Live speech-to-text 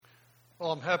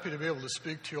Well, I'm happy to be able to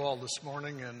speak to you all this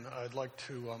morning, and I'd like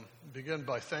to begin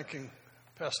by thanking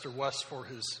Pastor Wes for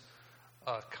his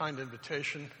kind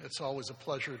invitation. It's always a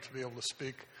pleasure to be able to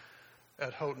speak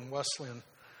at Houghton Wesleyan.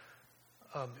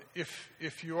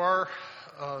 If you are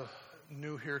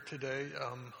new here today,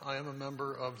 I am a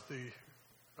member of the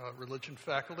religion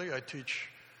faculty. I teach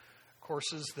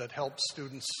courses that help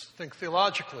students think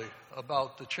theologically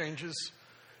about the changes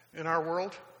in our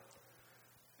world.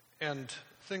 And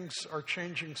things are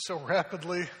changing so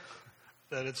rapidly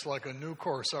that it's like a new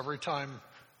course every time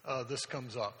this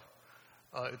comes up.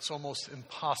 It's almost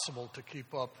impossible to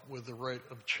keep up with the rate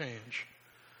of change.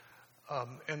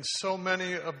 And so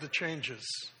many of the changes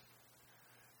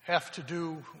have to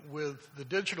do with the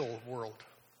digital world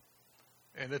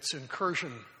and its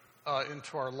incursion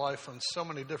into our life on so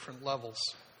many different levels.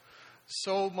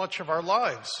 So much of our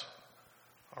lives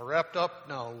are wrapped up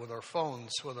now with our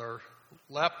phones, with our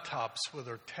laptops, with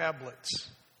our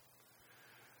tablets.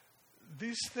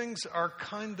 These things are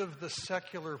kind of the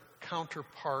secular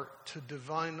counterpart to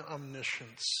divine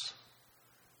omniscience,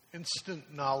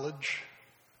 instant knowledge,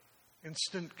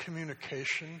 instant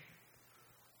communication,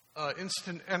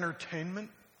 instant entertainment.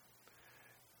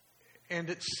 And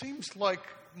it seems like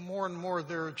more and more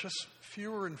there are just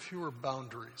fewer and fewer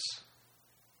boundaries.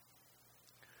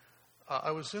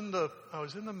 I was in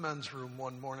the men's room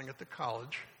one morning at the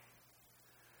college,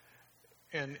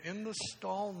 and in the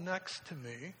stall next to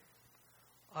me,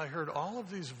 I heard all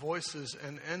of these voices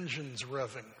and engines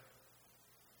revving.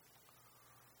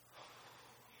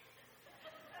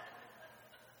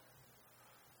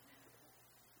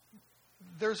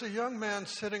 There's a young man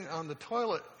sitting on the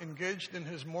toilet engaged in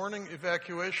his morning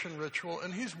evacuation ritual,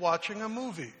 and he's watching a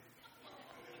movie.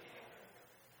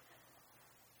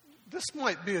 This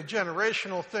might be a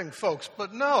generational thing, folks,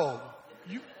 but no,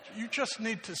 you just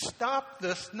need to stop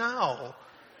this now.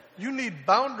 You need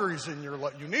boundaries in your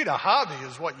life. You need a hobby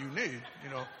is what you need,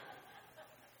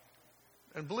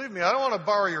 And believe me, I don't want to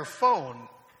borrow your phone.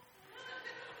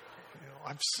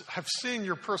 I've seen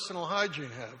your personal hygiene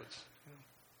habits.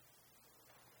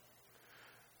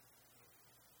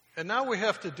 And now we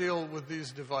have to deal with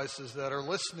these devices that are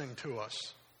listening to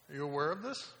us. Are you aware of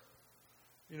this?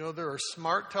 There are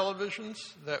smart televisions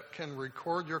that can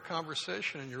record your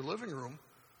conversation in your living room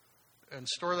and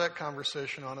store that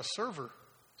conversation on a server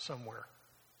somewhere.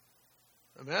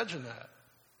 Imagine that.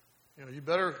 You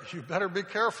better be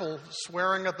careful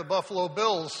swearing at the Buffalo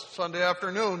Bills Sunday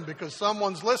afternoon because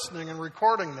someone's listening and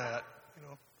recording that.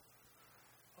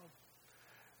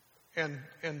 And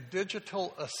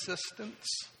digital assistants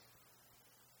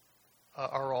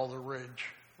are all the rage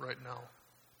right now.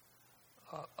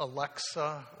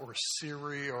 Alexa or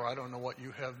Siri, or I don't know what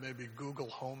you have, maybe Google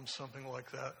Home, something like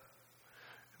that.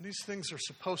 And these things are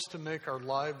supposed to make our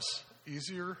lives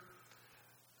easier.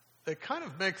 They kind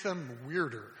of make them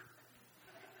weirder.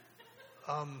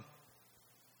 I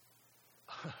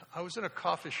was in a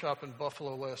coffee shop in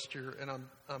Buffalo last year, and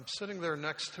I'm sitting there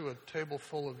next to a table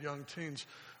full of young teens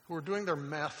who are doing their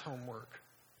math homework.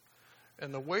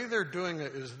 And the way they're doing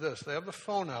it is this. They have the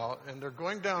phone out, and they're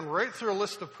going down right through a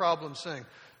list of problems saying,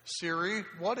 Siri,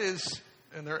 what is,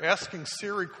 and they're asking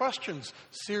Siri questions.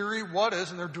 Siri, what is,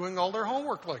 and they're doing all their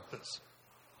homework like this.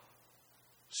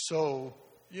 So,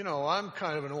 I'm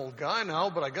kind of an old guy now,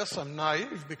 but I guess I'm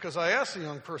naive because I asked the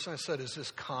young person, I said, is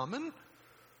this common?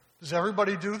 Does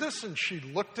everybody do this? And she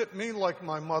looked at me like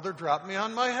my mother dropped me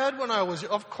on my head when I was,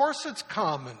 of course it's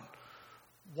common.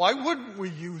 Why wouldn't we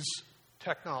use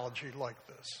technology like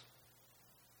this?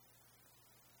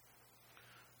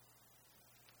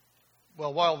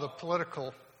 Well, while the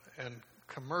political and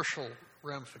commercial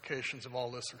ramifications of all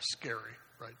this are scary,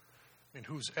 right?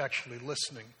 Who's actually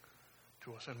listening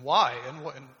to us and why and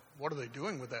what are they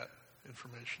doing with that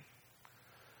information?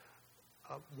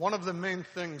 One of the main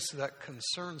things that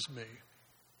concerns me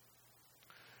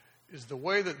is the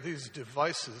way that these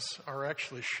devices are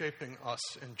actually shaping us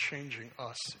and changing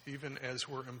us even as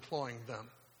we're employing them.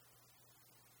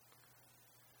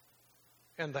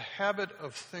 And the habit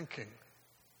of thinking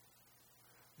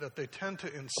that they tend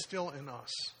to instill in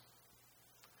us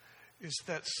is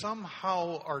that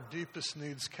somehow our deepest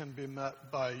needs can be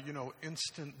met by,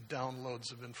 instant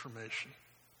downloads of information.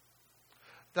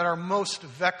 That our most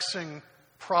vexing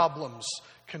problems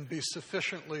can be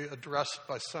sufficiently addressed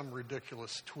by some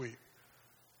ridiculous tweet.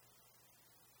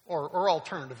 Or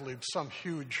alternatively, some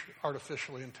huge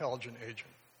artificially intelligent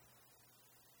agent.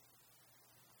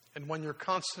 And when you're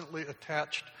constantly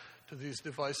attached to these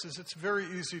devices, it's very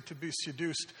easy to be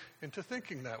seduced into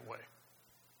thinking that way.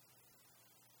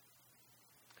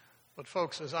 But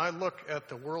folks, as I look at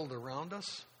the world around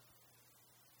us,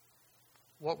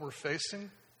 what we're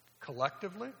facing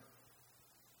collectively,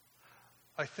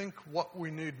 I think what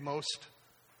we need most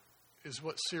is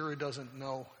what Siri doesn't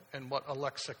know and what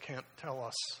Alexa can't tell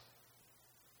us.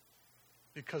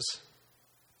 Because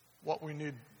what we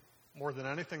need more than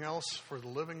anything else for the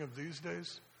living of these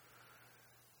days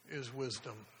is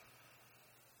wisdom.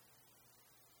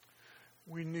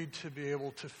 We need to be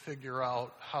able to figure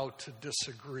out how to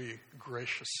disagree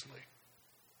graciously.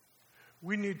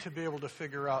 We need to be able to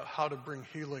figure out how to bring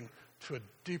healing to a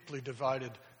deeply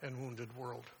divided and wounded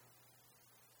world.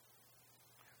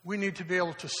 We need to be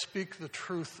able to speak the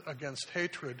truth against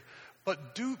hatred,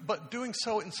 but doing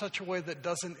so in such a way that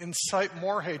doesn't incite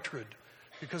more hatred.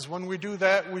 Because when we do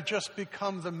that, we just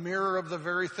become the mirror of the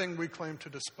very thing we claim to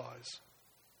despise.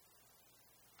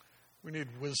 We need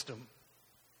wisdom.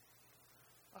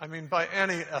 I mean, by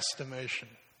any estimation,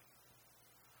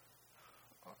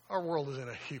 our world is in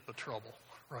a heap of trouble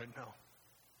right now.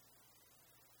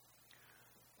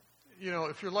 You know,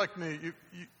 if you're like me,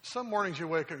 some mornings you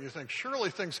wake up and you think, surely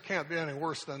things can't be any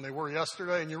worse than they were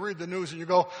yesterday. And you read the news and you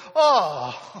go,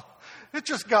 oh, it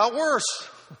just got worse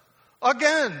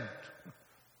again.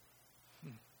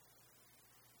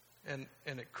 And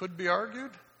it could be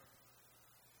argued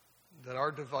that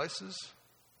our devices,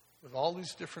 with all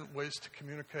these different ways to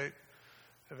communicate,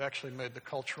 have actually made the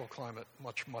cultural climate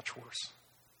much, much worse.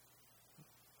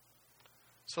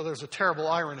 So there's a terrible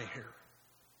irony here.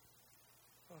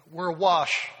 We're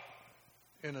awash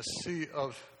in a sea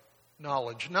of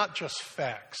knowledge, not just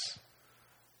facts,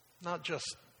 not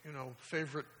just,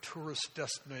 favorite tourist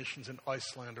destinations in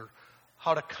Iceland or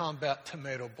how to combat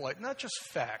tomato blight, not just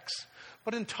facts,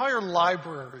 but entire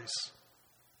libraries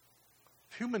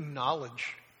of human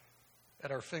knowledge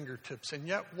at our fingertips. And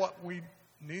yet what we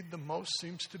need the most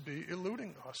seems to be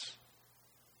eluding us.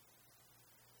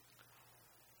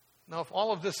 Now, if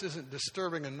all of this isn't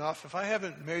disturbing enough, if I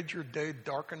haven't made your day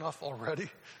dark enough already,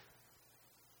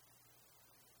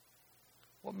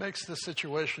 what makes this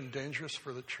situation dangerous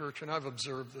for the church, and I've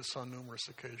observed this on numerous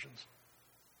occasions,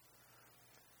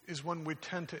 is when we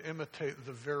tend to imitate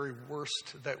the very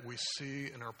worst that we see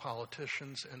in our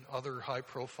politicians and other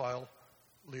high-profile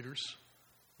leaders.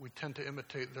 We tend to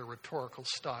imitate their rhetorical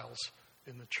styles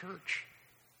in the church.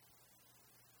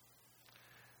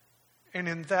 And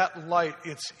in that light,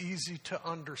 it's easy to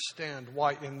understand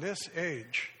why in this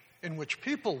age, in which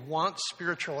people want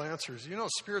spiritual answers,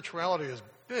 spirituality is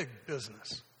big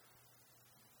business.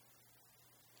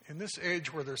 In this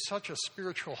age where there's such a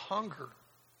spiritual hunger,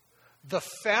 the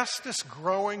fastest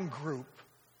growing group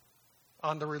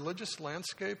on the religious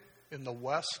landscape in the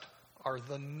West are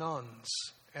the nones,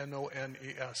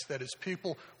 N-O-N-E-S. That is,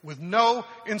 people with no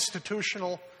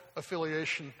institutional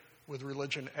affiliation with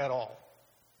religion at all.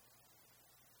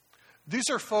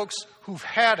 These are folks who've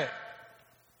had it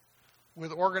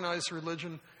with organized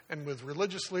religion and with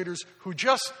religious leaders who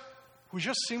just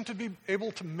seem to be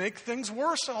able to make things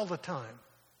worse all the time.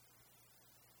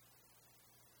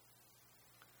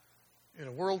 In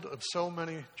a world of so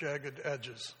many jagged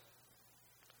edges,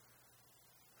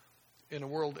 in a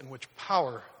world in which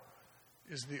power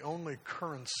is the only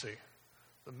currency,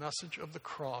 the message of the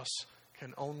cross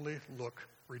can only look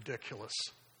ridiculous.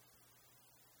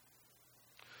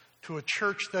 To a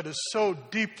church that is so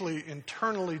deeply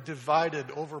internally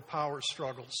divided over power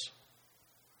struggles,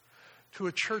 to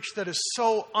a church that is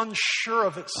so unsure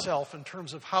of itself in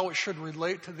terms of how it should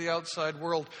relate to the outside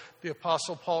world, the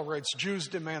Apostle Paul writes, Jews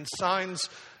demand signs,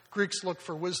 Greeks look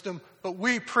for wisdom, but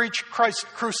we preach Christ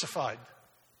crucified.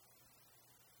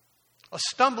 A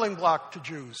stumbling block to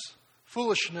Jews,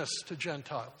 foolishness to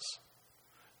Gentiles.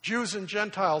 Jews and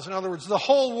Gentiles, in other words, the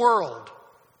whole world.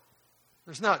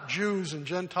 There's not Jews and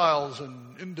Gentiles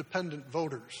and independent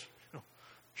voters.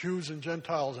 Jews and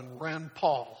Gentiles and Rand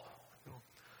Paul.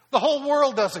 The whole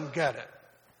world doesn't get it.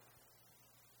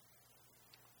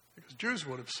 Because Jews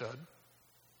would have said,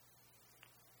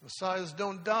 Messiahs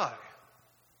don't die.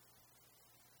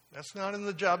 That's not in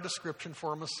the job description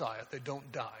for a Messiah. They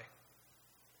don't die.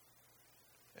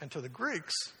 And to the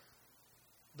Greeks,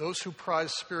 those who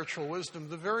prize spiritual wisdom,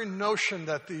 the very notion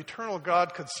that the eternal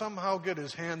God could somehow get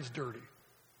his hands dirty,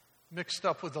 mixed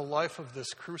up with the life of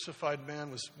this crucified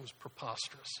man was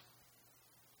preposterous.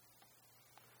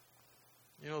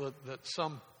 You know that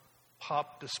some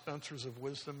pop dispensers of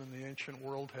wisdom in the ancient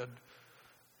world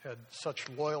had such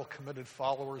loyal, committed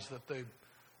followers that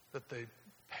they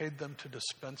paid them to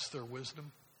dispense their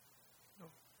wisdom.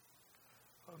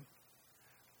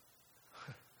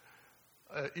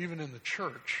 Even in the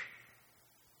church,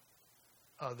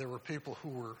 there were people who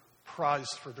were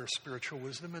prized for their spiritual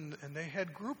wisdom, and they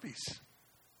had groupies.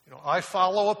 I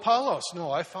follow Apollos.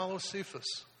 No, I follow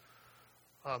Cephas.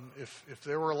 If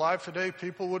they were alive today,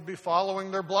 people would be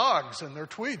following their blogs and their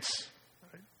tweets.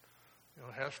 Right?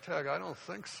 Hashtag, I don't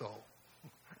think so.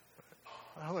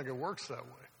 I don't think it works that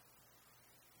way.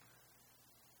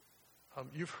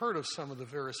 You've heard of some of the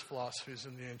various philosophies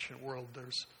in the ancient world.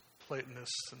 There's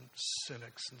Platonists and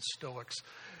Cynics and Stoics.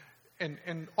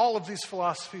 And all of these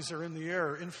philosophies are in the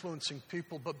air influencing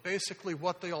people, but basically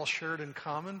what they all shared in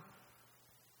common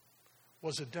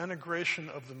was a denigration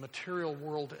of the material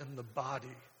world and the body.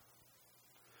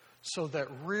 So that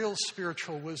real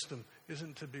spiritual wisdom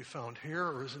isn't to be found here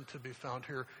or isn't to be found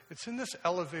here. It's in this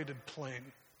elevated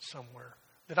plane somewhere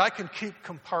that I can keep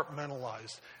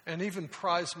compartmentalized and even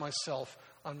prize myself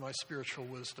on my spiritual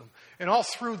wisdom. And all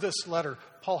through this letter,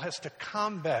 Paul has to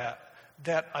combat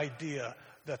that idea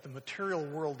that the material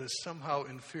world is somehow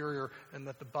inferior and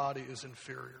that the body is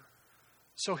inferior.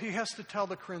 So he has to tell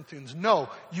the Corinthians, no,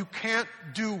 you can't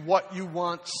do what you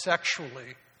want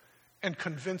sexually and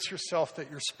convince yourself that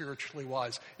you're spiritually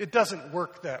wise. It doesn't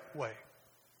work that way.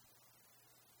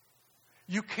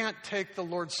 You can't take the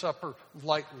Lord's Supper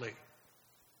lightly.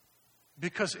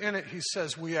 Because in it, he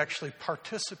says, we actually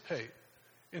participate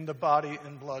in the body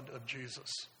and blood of Jesus.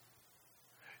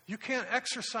 You can't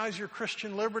exercise your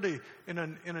Christian liberty in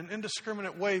an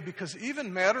indiscriminate way, because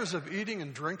even matters of eating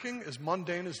and drinking, as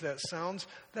mundane as that sounds,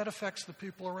 that affects the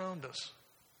people around us.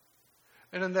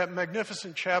 And in that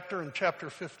magnificent chapter, in chapter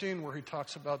 15, where he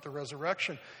talks about the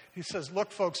resurrection, he says,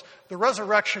 look, folks, the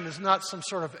resurrection is not some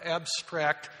sort of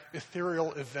abstract,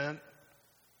 ethereal event.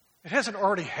 It hasn't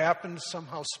already happened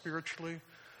somehow spiritually.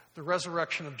 The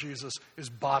resurrection of Jesus is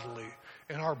bodily,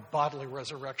 and our bodily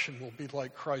resurrection will be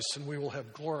like Christ, and we will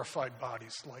have glorified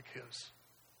bodies like his.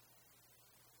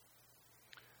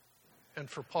 And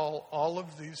for Paul, all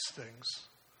of these things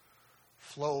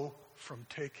flow from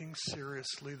taking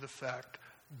seriously the fact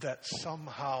that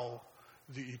somehow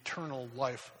the eternal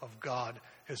life of God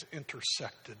has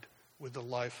intersected with the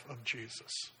life of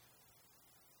Jesus.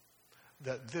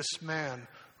 That this man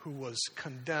who was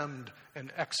condemned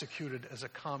and executed as a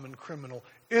common criminal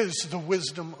is the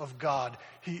wisdom of God.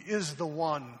 He is the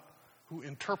one who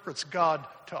interprets God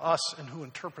to us and who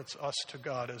interprets us to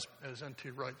God, as N.T.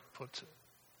 Wright puts it.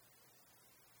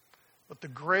 But the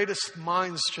greatest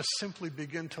minds just simply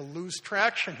begin to lose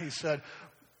traction, he said,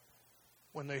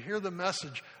 when they hear the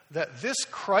message that this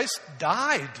Christ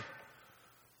died.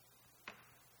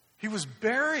 He was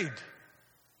buried.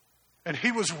 And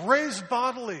he was raised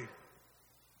bodily.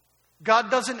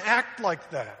 God doesn't act like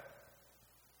that.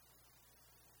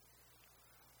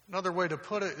 Another way to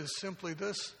put it is simply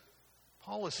this.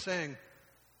 Paul is saying,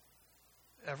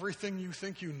 everything you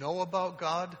think you know about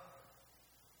God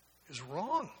is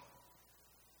wrong.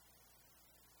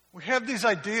 We have these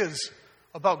ideas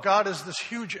about God as this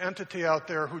huge entity out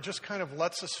there who just kind of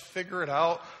lets us figure it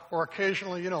out, or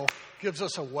occasionally, gives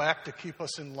us a whack to keep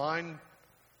us in line.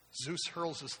 Zeus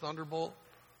hurls his thunderbolt.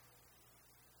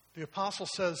 The apostle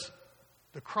says,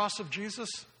 the cross of Jesus,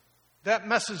 that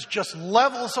message just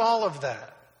levels all of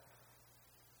that.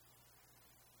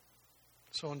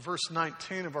 So in verse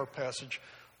 19 of our passage,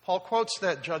 Paul quotes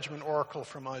that judgment oracle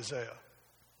from Isaiah,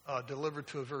 delivered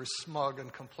to a very smug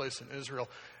and complacent Israel.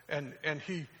 And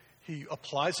he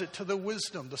applies it to the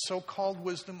wisdom, the so-called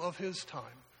wisdom of his time.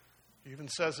 He even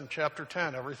says in chapter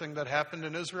 10, everything that happened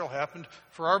in Israel happened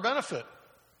for our benefit,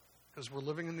 because we're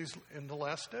living in the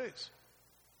last days.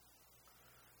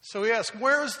 So he asks,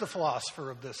 where is the philosopher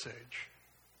of this age?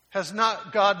 Has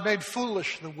not God made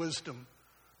foolish the wisdom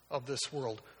of this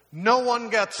world? No one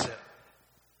gets it.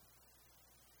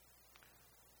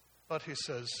 But he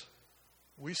says,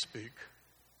 we speak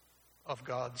of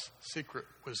God's secret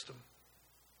wisdom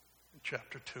in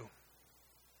chapter 2.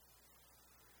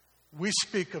 We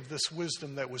speak of this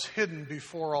wisdom that was hidden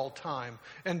before all time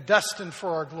and destined for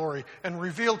our glory and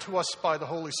revealed to us by the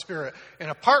Holy Spirit. And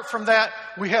apart from that,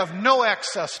 we have no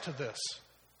access to this.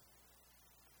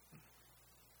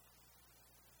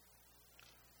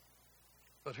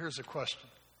 But here's a question.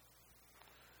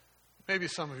 Maybe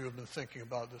some of you have been thinking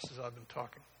about this as I've been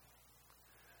talking.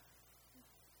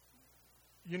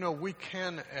 We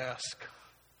can ask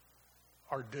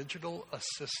our digital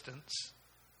assistants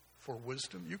for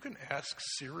wisdom. You can ask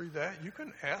Siri that. You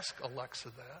can ask Alexa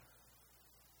that.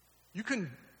 You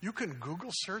can Google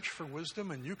search for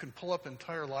wisdom, and you can pull up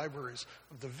entire libraries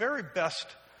of the very best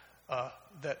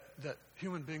that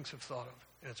human beings have thought of.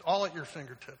 And it's all at your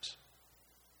fingertips.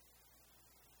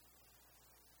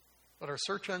 But our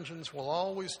search engines will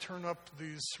always turn up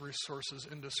these resources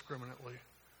indiscriminately.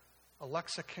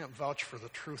 Alexa can't vouch for the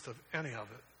truth of any of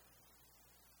it.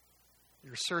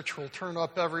 Your search will turn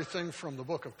up everything from the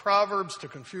book of Proverbs to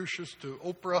Confucius to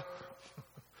Oprah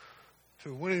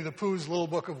to Winnie the Pooh's Little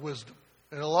Book of Wisdom.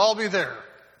 It'll all be there.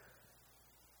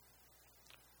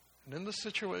 And in the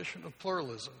situation of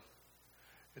pluralism,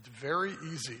 it's very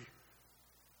easy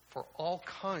for all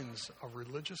kinds of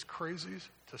religious crazies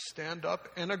to stand up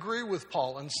and agree with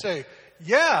Paul and say,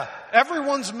 yeah,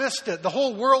 everyone's missed it. The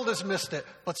whole world has missed it.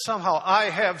 But somehow I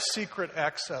have secret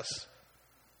access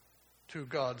to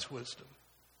God's wisdom.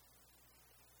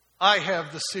 I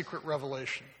have the secret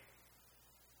revelation.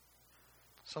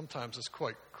 Sometimes it's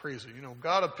quite crazy. You know,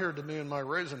 God appeared to me in my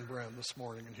Raisin Bran this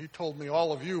morning, and he told me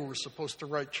all of you were supposed to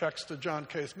write checks to John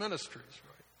Case Ministries,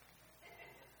 right?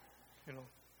 You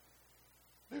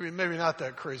know, maybe not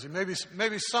that crazy.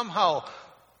 Maybe somehow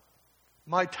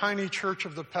my tiny church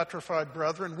of the Petrified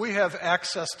Brethren, we have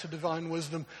access to divine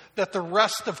wisdom that the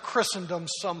rest of Christendom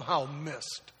somehow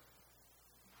missed.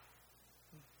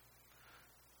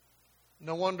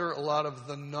 No wonder a lot of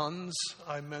the nuns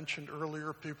I mentioned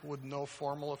earlier, people with no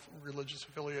formal religious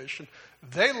affiliation,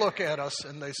 they look at us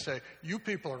and they say, you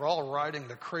people are all riding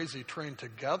the crazy train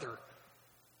together.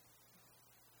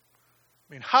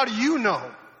 I mean, how do you know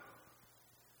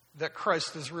that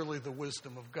Christ is really the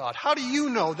wisdom of God? How do you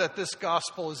know that this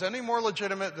gospel is any more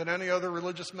legitimate than any other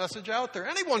religious message out there?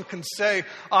 Anyone can say,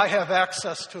 I have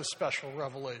access to a special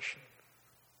revelation.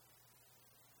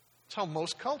 That's how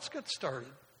most cults get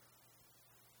started.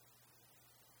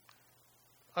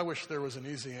 I wish there was an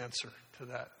easy answer to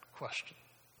that question.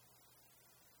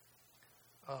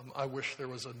 I wish there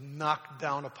was a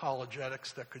knockdown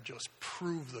apologetics that could just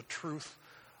prove the truth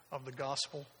of the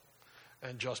gospel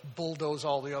and just bulldoze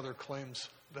all the other claims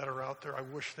that are out there. I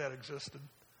wish that existed.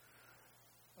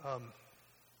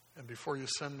 And before you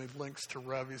send me links to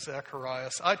Ravi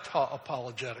Zacharias, I taught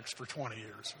apologetics for 20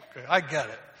 years. Okay, I get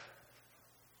it.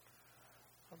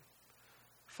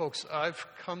 Folks, I've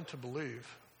come to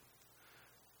believe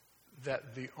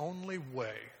that the only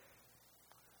way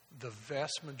the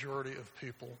vast majority of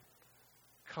people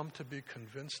come to be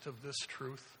convinced of this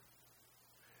truth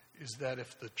is that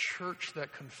if the church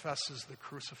that confesses the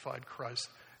crucified Christ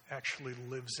actually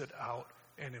lives it out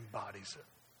and embodies it.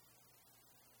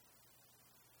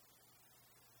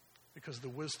 Because the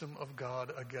wisdom of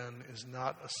God, again, is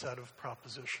not a set of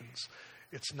propositions.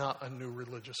 It's not a new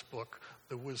religious book.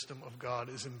 The wisdom of God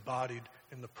is embodied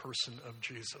in the person of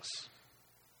Jesus.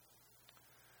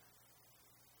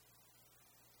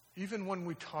 Even when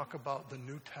we talk about the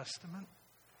New Testament,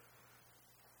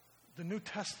 the New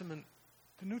Testament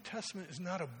is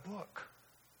not a book.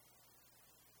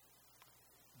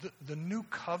 The new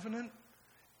covenant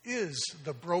is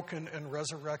the broken and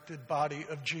resurrected body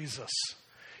of Jesus.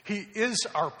 He is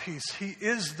our peace. He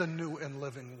is the new and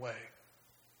living way.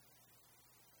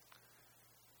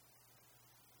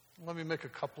 Let me make a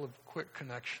couple of quick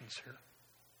connections here.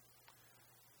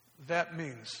 That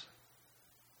means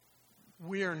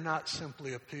we are not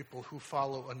simply a people who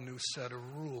follow a new set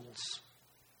of rules,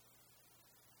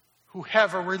 who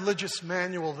have a religious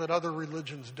manual that other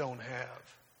religions don't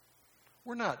have.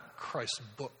 We're not Christ's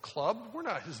book club. We're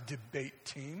not his debate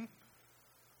team.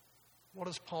 What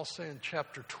does Paul say in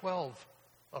chapter 12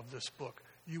 of this book?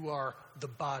 You are the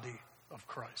body of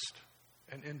Christ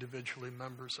and individually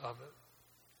members of it.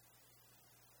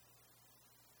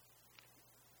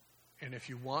 And if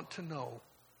you want to know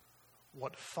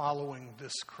what following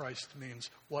this Christ means,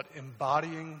 what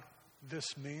embodying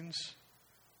this means,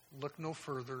 look no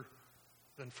further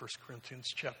than 1 Corinthians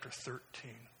chapter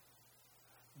 13.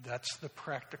 That's the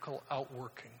practical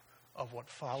outworking of what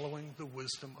following the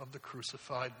wisdom of the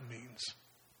crucified means.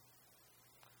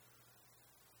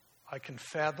 I can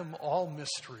fathom all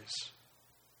mysteries.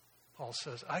 Paul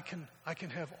says, I can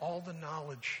have all the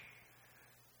knowledge.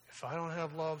 If I don't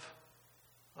have love,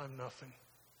 I'm nothing.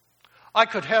 I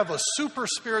could have a super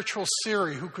spiritual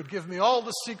Siri who could give me all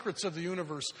the secrets of the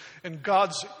universe and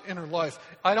God's inner life.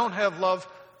 I don't have love,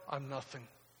 I'm nothing.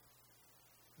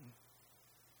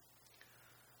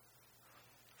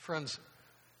 Friends,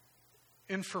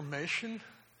 information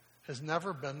has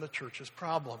never been the church's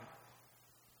problem.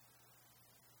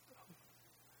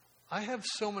 I have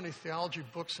so many theology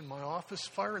books in my office.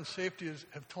 Fire and safety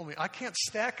have told me I can't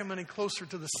stack them any closer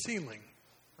to the ceiling.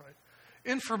 Right?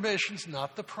 Information's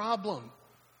not the problem.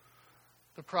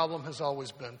 The problem has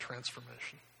always been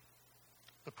transformation.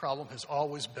 The problem has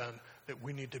always been that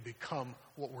we need to become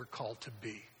what we're called to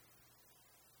be.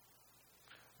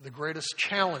 The greatest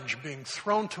challenge being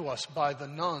thrown to us by the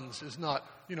nuns is not,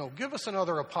 give us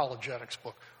another apologetics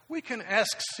book. We can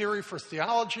ask Siri for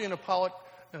theology and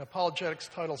apologetics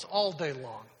titles all day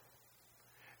long.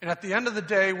 And at the end of the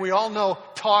day, we all know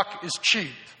talk is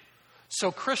cheap. So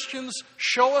Christians,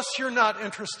 show us you're not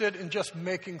interested in just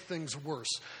making things worse.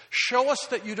 Show us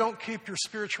that you don't keep your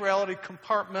spirituality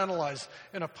compartmentalized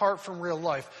and apart from real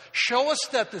life. Show us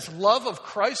that this love of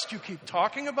Christ you keep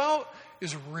talking about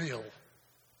is real.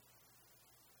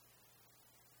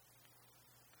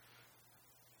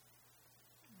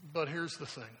 But here's the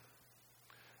thing,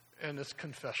 and it's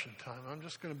confession time. I'm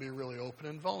just going to be really open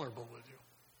and vulnerable with you.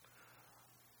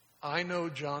 I know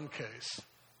John Case.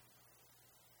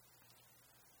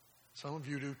 Some of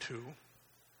you do too.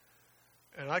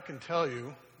 And I can tell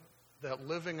you that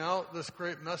living out this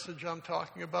great message I'm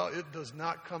talking about, it does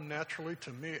not come naturally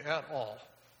to me at all.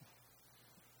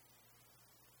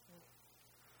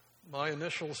 My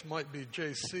initials might be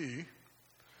JC,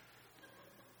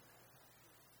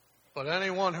 but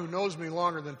anyone who knows me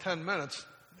longer than 10 minutes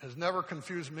has never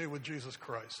confused me with Jesus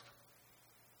Christ.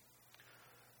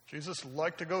 Jesus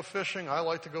liked to go fishing, I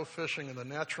like to go fishing, and the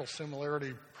natural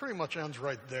similarity pretty much ends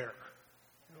right there.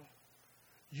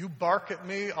 You bark at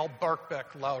me, I'll bark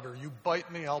back louder. You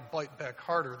bite me, I'll bite back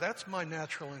harder. That's my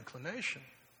natural inclination.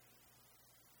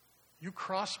 You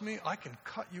cross me, I can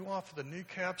cut you off the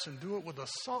kneecaps and do it with a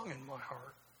song in my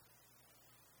heart.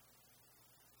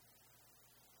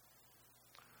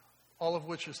 All of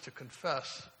which is to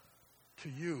confess to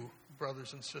you,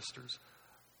 brothers and sisters,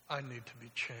 I need to be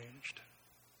changed.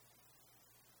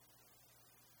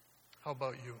 How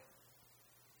about you?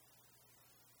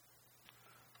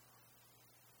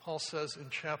 Paul says in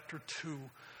chapter 2,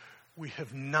 we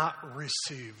have not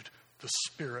received the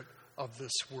spirit of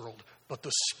this world, but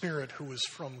the Spirit who is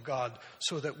from God,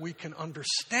 so that we can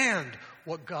understand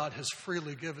what God has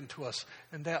freely given to us.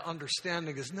 And that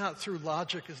understanding is not through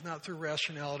logic, is not through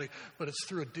rationality, but it's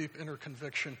through a deep inner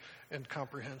conviction and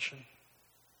comprehension.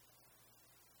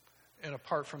 And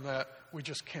apart from that, we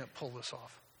just can't pull this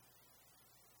off.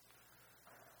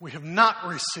 We have not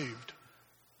received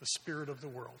the spirit of the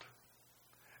world.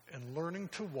 And learning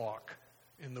to walk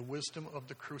in the wisdom of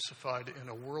the crucified in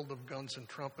a world of guns and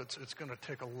trumpets, it's going to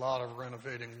take a lot of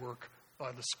renovating work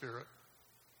by the Spirit.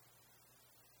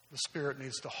 The Spirit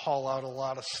needs to haul out a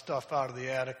lot of stuff out of the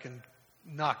attic and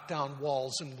knock down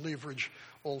walls and leverage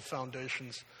old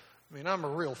foundations. I mean, I'm a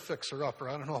real fixer-upper.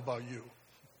 I don't know about you.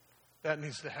 That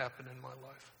needs to happen in my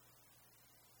life.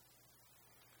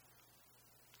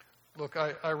 Look,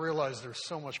 I realize there's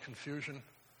so much confusion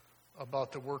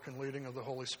about the work and leading of the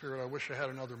Holy Spirit. I wish I had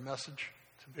another message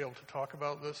to be able to talk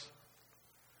about this.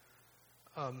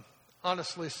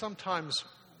 Honestly, sometimes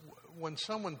when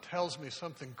someone tells me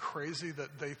something crazy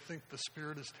that they think the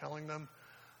Spirit is telling them,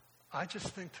 I just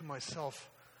think to myself,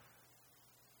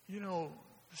 the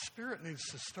Spirit needs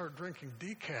to start drinking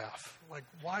decaf. Like,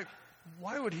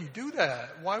 why would he do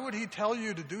that? Why would he tell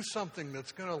you to do something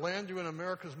that's going to land you in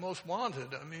America's Most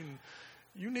Wanted? I mean,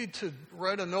 you need to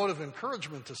write a note of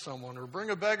encouragement to someone or bring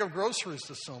a bag of groceries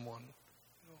to someone.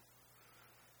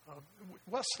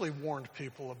 Wesley warned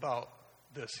people about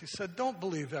this. He said, don't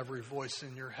believe every voice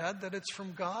in your head that it's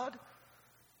from God.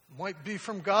 It might be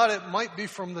from God, it might be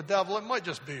from the devil, it might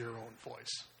just be your own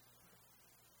voice.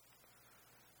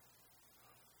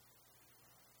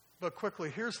 But quickly,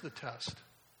 here's the test.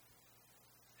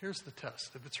 Here's the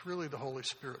test, if it's really the Holy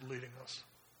Spirit leading us.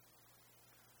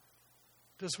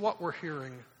 Does what we're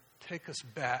hearing take us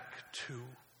back to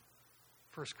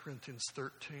 1 Corinthians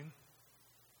 13?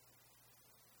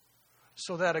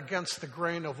 So that against the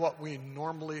grain of what we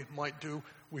normally might do,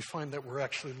 we find that we're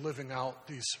actually living out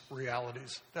these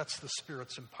realities. That's the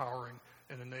Spirit's empowering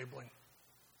and enabling.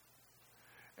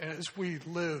 And as we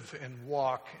live and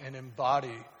walk and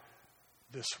embody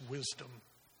this wisdom,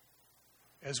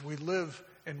 as we live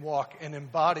and walk and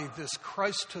embody this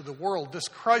Christ to the world, this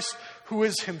Christ who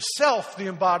is himself the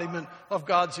embodiment of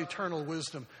God's eternal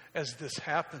wisdom, as this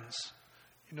happens,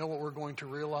 you know what we're going to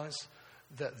realize?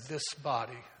 That this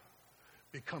body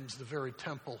becomes the very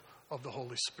temple of the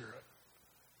Holy Spirit,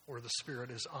 where the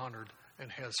Spirit is honored and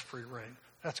has free reign.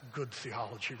 That's good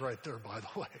theology right there, by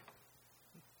the way.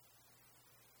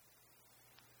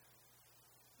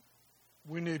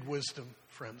 We need wisdom,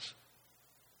 friends,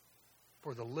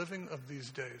 for the living of these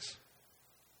days.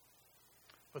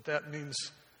 But that means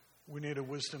we need a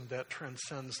wisdom that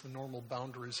transcends the normal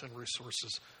boundaries and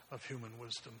resources of human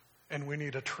wisdom. And we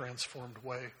need a transformed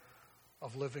way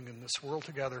of living in this world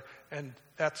together. And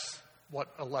that's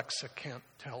what Alexa can't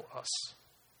tell us.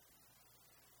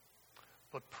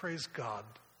 But praise God,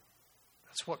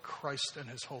 that's what Christ and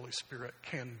his Holy Spirit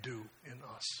can do in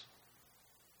us.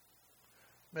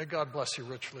 May God bless you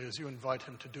richly as you invite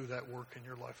him to do that work in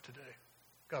your life today.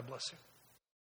 God bless you.